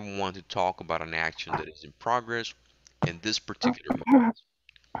whenever you want to talk about an action that is in progress in this particular moment,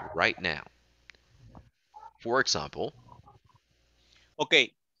 right now. For example,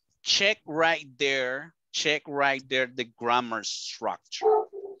 okay, check right there the grammar structure.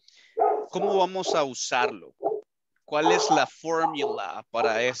 ¿Cómo vamos a usarlo? ¿Cuál es la fórmula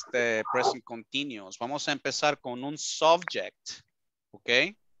para este present continuous? Vamos a empezar con un subject,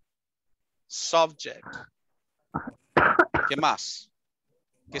 ¿ok? Subject. ¿Qué más?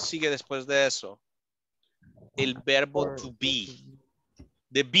 ¿Qué sigue después de eso? El verbo to be.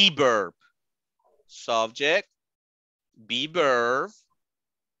 The be verb. Subject, be verb,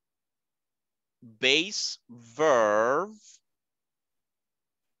 base verb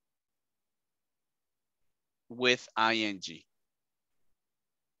with ing.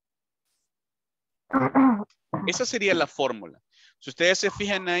 Esa sería la fórmula. Si ustedes se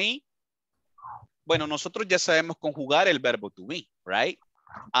fijan ahí, bueno, nosotros ya sabemos conjugar el verbo to be, right?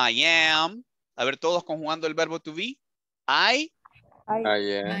 I am. A ver, todos conjugando el verbo to be. I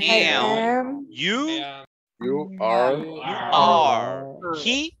am. You are.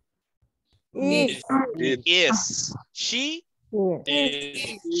 He is. She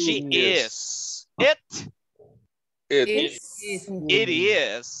is. It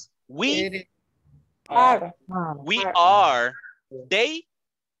is. We are. They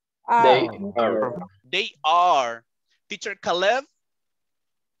are. Teacher Caleb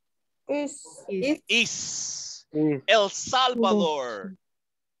is. El Salvador.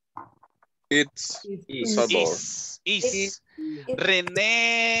 It's Is.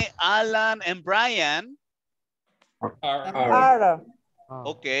 René, Alan, and Brian Are.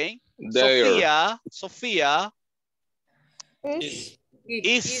 okay. there. Sofía Is.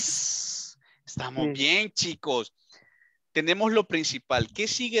 is. Estamos bien, chicos. Tenemos lo principal. ¿Qué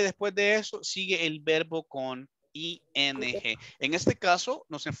sigue después de eso? Sigue el verbo con ing. En este caso,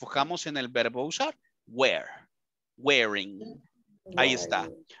 nos enfocamos en el verbo usar. Wear. Wearing. Ahí está.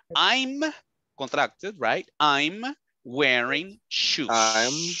 I'm contracted, right? I'm wearing shoes.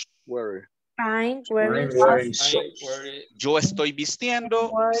 I'm wearing Yo estoy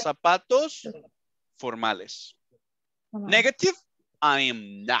vistiendo zapatos formales. Negative, I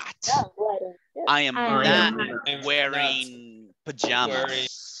am not. I am not wearing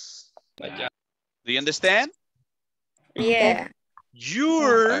pajamas. Do you understand? Yeah.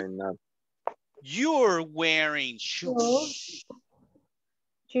 You're wearing shoes.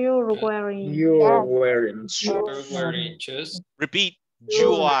 You're wearing shoes. Repeat.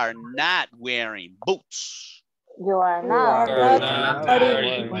 You are not wearing boots. You are not.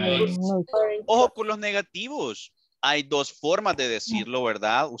 Ojo con los negativos. Hay dos formas de decirlo,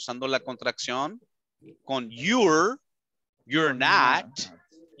 ¿verdad? Usando la contracción con you're not.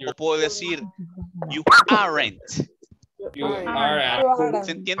 O puedo decir you aren't.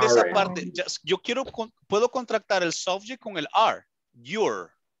 ¿Se entiende esa parte? Yo puedo contractar el subject con el are.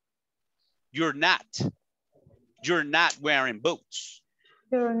 You're not. You're not wearing boots.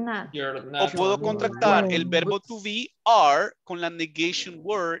 You're not. O puedo contractar el verbo to be are con la negation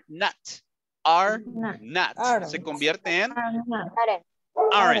word not. Are not. Se convierte en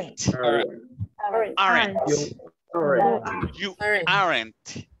aren't. You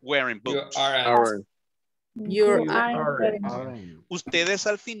aren't wearing boots. Ustedes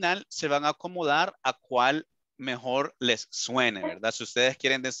al final se van a acomodar a cuál mejor les suene, ¿verdad? Si ustedes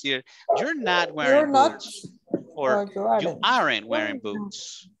quieren decir, you're not wearing boots. Or you aren't wearing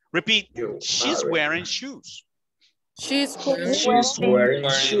boots. Repeat, she's wearing shoes. She's wearing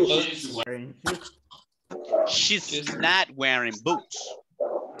shoes. She's not wearing boots.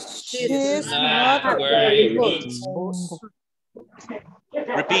 She's not wearing boots.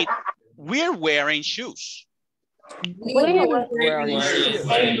 Repeat. We're wearing shoes. We're wearing shoes.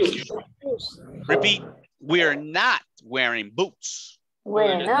 Repeat. We're not wearing boots.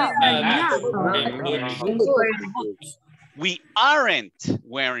 We're not wearing boots. We aren't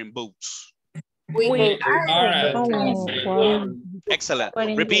wearing boots. We aren't. Excellent.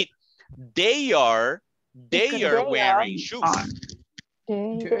 Repeat. They are wearing shoes.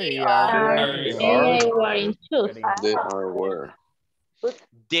 They are wearing shoes. They are wearing.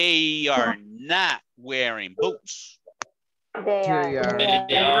 They are not wearing boots. They are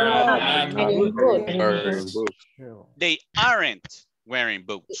not wearing boots. They aren't wearing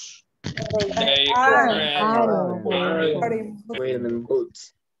boots. They aren't Wearing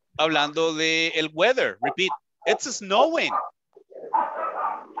boots. Hablando de el weather. Repeat. It's snowing.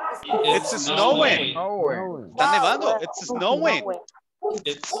 It's snowing. Está nevando. It's snowing.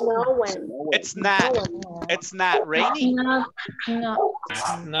 It's snowing. It's not. It's not raining.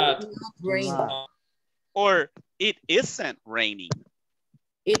 Not raining. Or it isn't raining.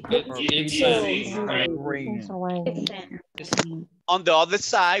 On the other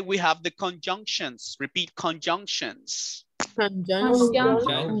side, we have the conjunctions. Repeat, conjunctions.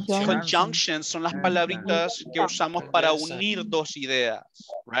 Conjunctions son las palabritas que usamos para unir dos ideas,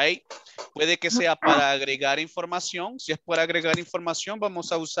 right? Puede que sea para agregar información. Si es para agregar información,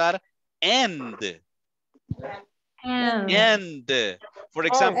 vamos a usar and. And. For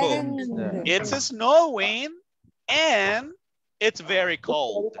example, it's snowing and it's very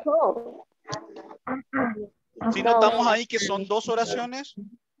cold. Si notamos ahí que son dos oraciones,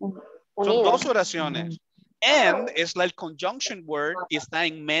 son dos oraciones. And es el conjunction word y está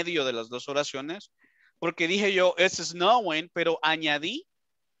en medio de las dos oraciones. Porque dije yo, it's snowing, pero añadí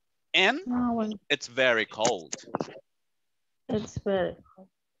and it's very cold. It's very cold.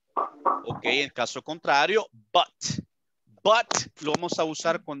 Ok, en caso contrario, but. But lo vamos a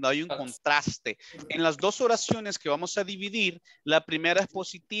usar cuando hay un contraste. En las dos oraciones que vamos a dividir, la primera es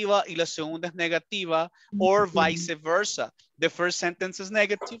positiva y la segunda es negativa, or vice versa. The first sentence is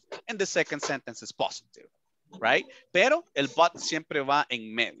negative and the second sentence is positive, right? Pero el but siempre va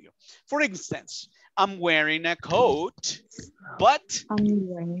en medio. For instance, I'm wearing a coat, but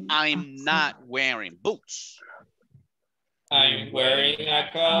I'm not wearing boots. I'm wearing a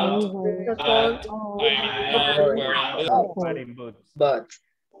coat, but I'm not wearing boots. But.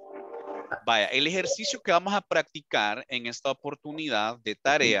 Vaya, el ejercicio que vamos a practicar en esta oportunidad de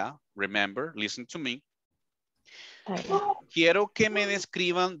tarea, remember, listen to me. Quiero que me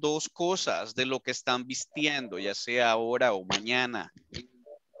describan dos cosas de lo que están vistiendo, ya sea ahora o mañana.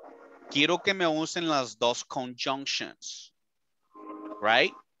 Quiero que me usen las dos conjunctions,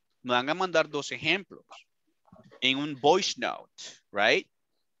 right? Me van a mandar dos ejemplos en un voice note, right?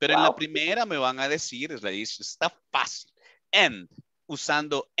 Pero en la primera me van a decir, está fácil, and,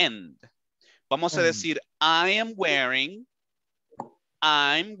 usando and. Vamos a decir, I'm wearing,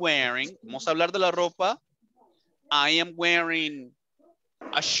 vamos a hablar de la ropa. I am wearing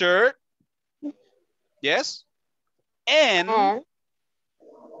a shirt, yes, and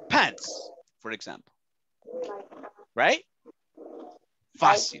pants, for example, right?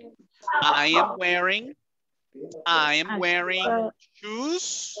 Fácil. I am wearing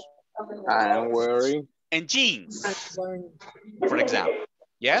shoes. I am wearing. And jeans, for example.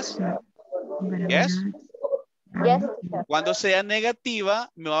 Yes? Yes? Yes. Cuando sea negativa,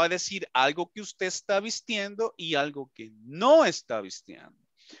 me va a decir algo que usted está vistiendo y algo que no está vistiendo.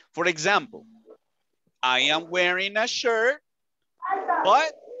 For example, I am wearing a shirt,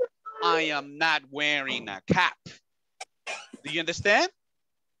 but I am not wearing a cap. Do you understand?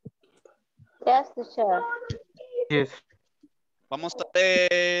 Yes, teacher. Yes. Vamos a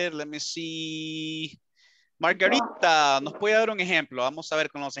ver, let me see. Margarita, ¿nos puede dar un ejemplo? Vamos a ver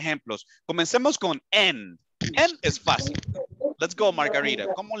con los ejemplos. Comencemos con and. And es fácil. Let's go,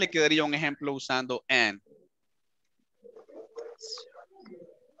 Margarita. ¿Cómo le quedaría un ejemplo usando and?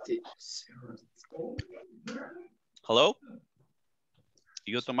 Hello?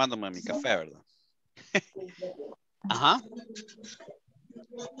 Yo tomándome mi café, ¿verdad? Ajá.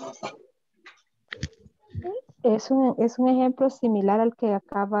 Es un ejemplo similar al que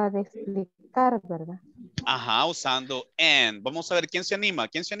acaba de explicar, ¿verdad? Ajá, usando and. Vamos a ver quién se anima.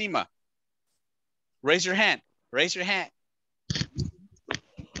 ¿Quién se anima? Raise your hand. Raise your hand.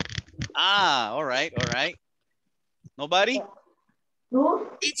 Ah, all right, all right. Nobody?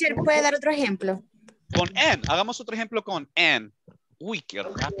 Teacher, ¿puede dar otro ejemplo? Con and. Hagamos otro ejemplo con and. Uy, qué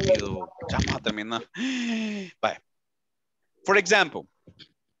rápido. Ya vamos a terminar. Bye. For example,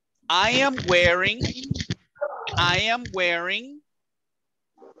 I am wearing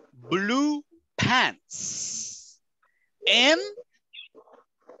blue pants and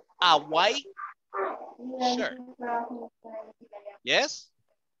a white shirt. Yes?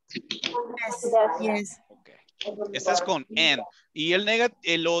 Yes. Okay. Este es con and. Y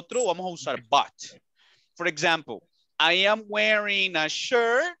el otro vamos a usar but. For example, I am wearing a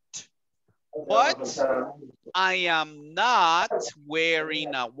shirt, but I am not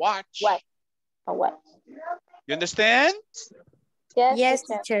wearing a watch. A watch. You understand? Yes,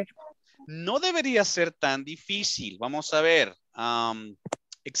 teacher. No debería ser tan difícil. Vamos a ver.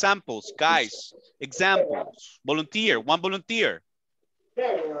 Examples, guys. Examples. Volunteer. One volunteer.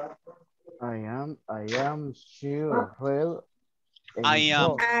 I am sure. Well, I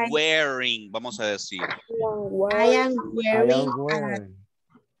am wearing. Vamos a decir. I am wearing a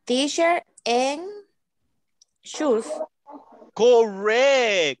t-shirt and shoes.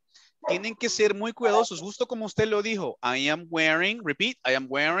 Correct. Tienen que ser muy cuidadosos, justo como usted lo dijo. I am wearing, repeat, I am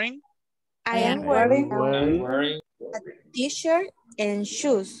wearing. I am wearing a t-shirt and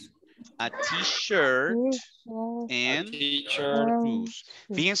shoes. A t-shirt and shoes.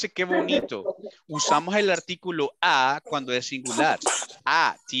 Fíjense qué bonito. Usamos el artículo a cuando es singular.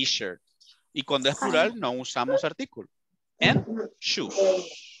 A t-shirt. Y cuando es plural no usamos artículo. And shoes.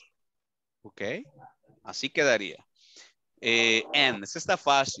 Ok. Así quedaría. And, ese está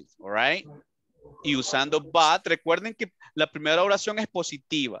fácil, all right? Y usando but, recuerden que la primera oración es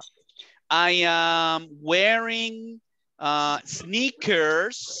positiva. I am wearing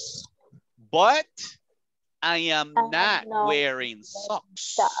sneakers, but I am not wearing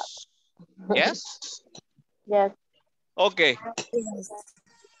socks. Yes? Yes. Ok.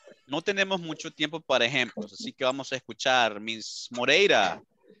 No tenemos mucho tiempo para ejemplos, así que vamos a escuchar Miss Moreira.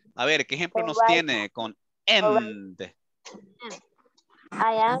 A ver, ¿qué ejemplo nos tiene con and?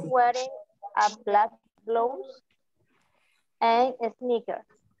 I am wearing a black blouse and sneakers.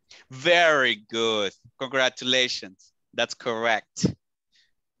 Very good. Congratulations. That's correct.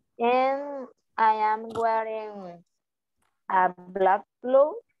 And I am wearing a black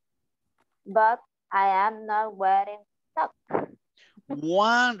blouse, but I am not wearing socks.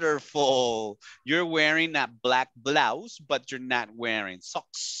 Wonderful. You're wearing a black blouse, but you're not wearing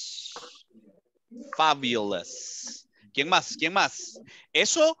socks. Fabulous. ¿Quién más? ¿Quién más?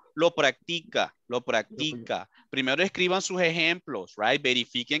 Eso lo practica, lo practica. Primero escriban sus ejemplos, right?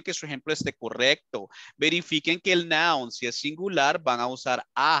 Verifiquen que su ejemplo esté correcto. Verifiquen que el noun, si es singular, van a usar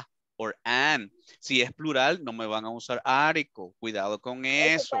a o an. Si es plural, no me van a usar article. Cuidado con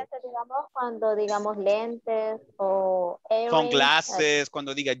eso. Puede ser, digamos, cuando digamos lentes o earrings. Con glasses,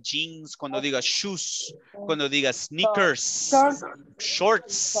 cuando diga jeans, cuando diga shoes, cuando diga sneakers,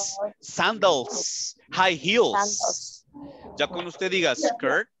 shorts, sandals, high heels. Ya cuando usted diga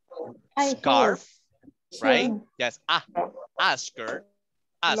skirt, scarf, right? Yes, a skirt,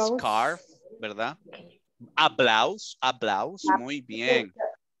 a scarf, ¿verdad? A blouse, muy bien.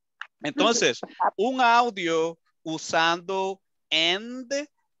 Entonces, un audio usando and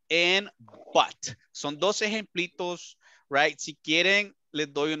but. Son dos ejemplitos, right? Si quieren,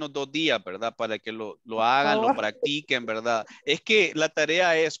 les doy unos 2 días, ¿verdad? Para que lo hagan, lo practiquen, ¿verdad? Es que la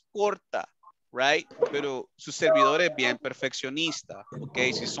tarea es corta, right? Pero su servidor es bien perfeccionista, ¿ok?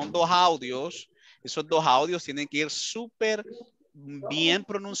 Si son 2 audios, esos 2 audios tienen que ir súper bien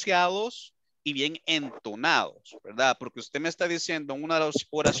pronunciados y bien entonados, ¿verdad? Porque usted me está diciendo una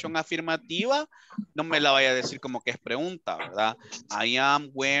oración afirmativa, no me la vaya a decir como que es pregunta, ¿verdad? I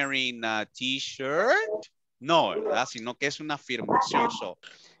am wearing a t-shirt. No, ¿verdad? Sino que es una afirmación. So,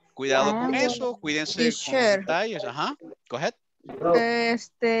 cuidado con eso, cuídense con los detalles. Ajá, go ahead.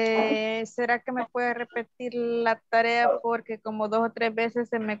 ¿Será que me puede repetir la tarea? Porque como 2 o 3 veces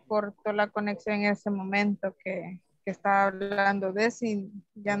se me cortó la conexión en ese momento que estaba hablando de eso y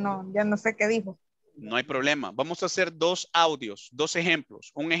ya no sé qué dijo. No hay problema. Vamos a hacer 2 audios, 2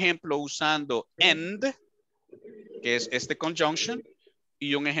 ejemplos. Un ejemplo usando and, que es este conjunction,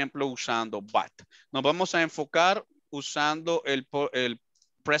 y un ejemplo usando but. Nos vamos a enfocar usando el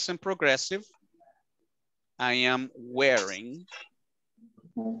present progressive. I am wearing.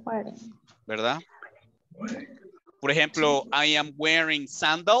 ¿Verdad? Por ejemplo, I am wearing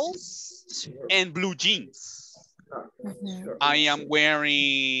sandals and blue jeans. I am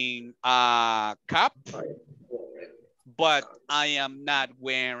wearing a cap, but I am not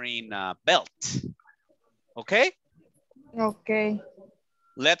wearing a belt. Okay? Okay.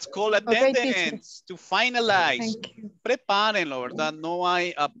 Let's call attendance to finalize. Prepárenlo, ¿verdad? No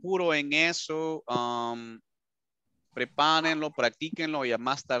hay apuro en eso. Prepárenlo, practíquenlo y a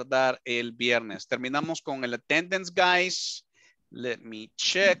más tardar el viernes. Terminamos con el attendance, guys. Let me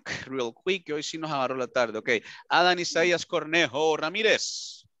check real quick. Hoy sí nos agarró la tarde. Ok. Adán Isaías Cornejo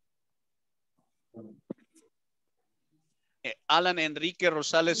Ramírez. Alan Enrique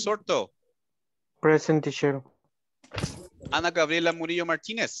Rosales Sorto. Present, teacher. Ana Gabriela Murillo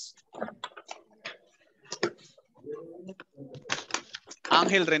Martínez.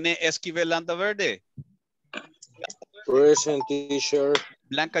 Ángel René Esquivel Landaverde. Present, teacher.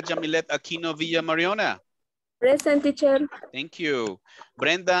 Blanca Jamilet Aquino Villa Mariona. Present, teacher. Thank you.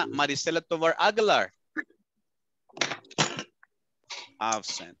 Brenda Maricela Tovar Aguilar.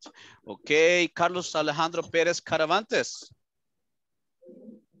 Absent. Okay. Carlos Alejandro Pérez Caravantes.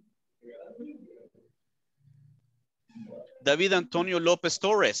 David Antonio López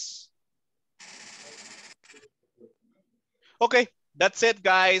Torres. Okay, that's it,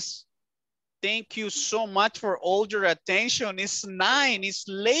 guys. Thank you so much for all your attention. It's 9, it's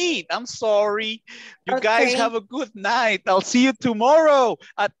late. I'm sorry. You guys have a good night. I'll see you tomorrow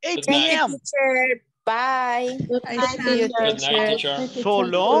at 8 p.m. Bye. Good night, teacher. So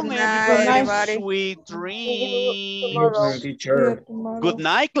long, Good night, everybody. Sweet dreams. Teacher. Good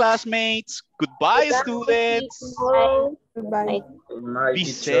night, classmates. Goodbye, students. Goodbye. Be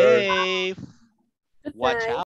safe. Watch out.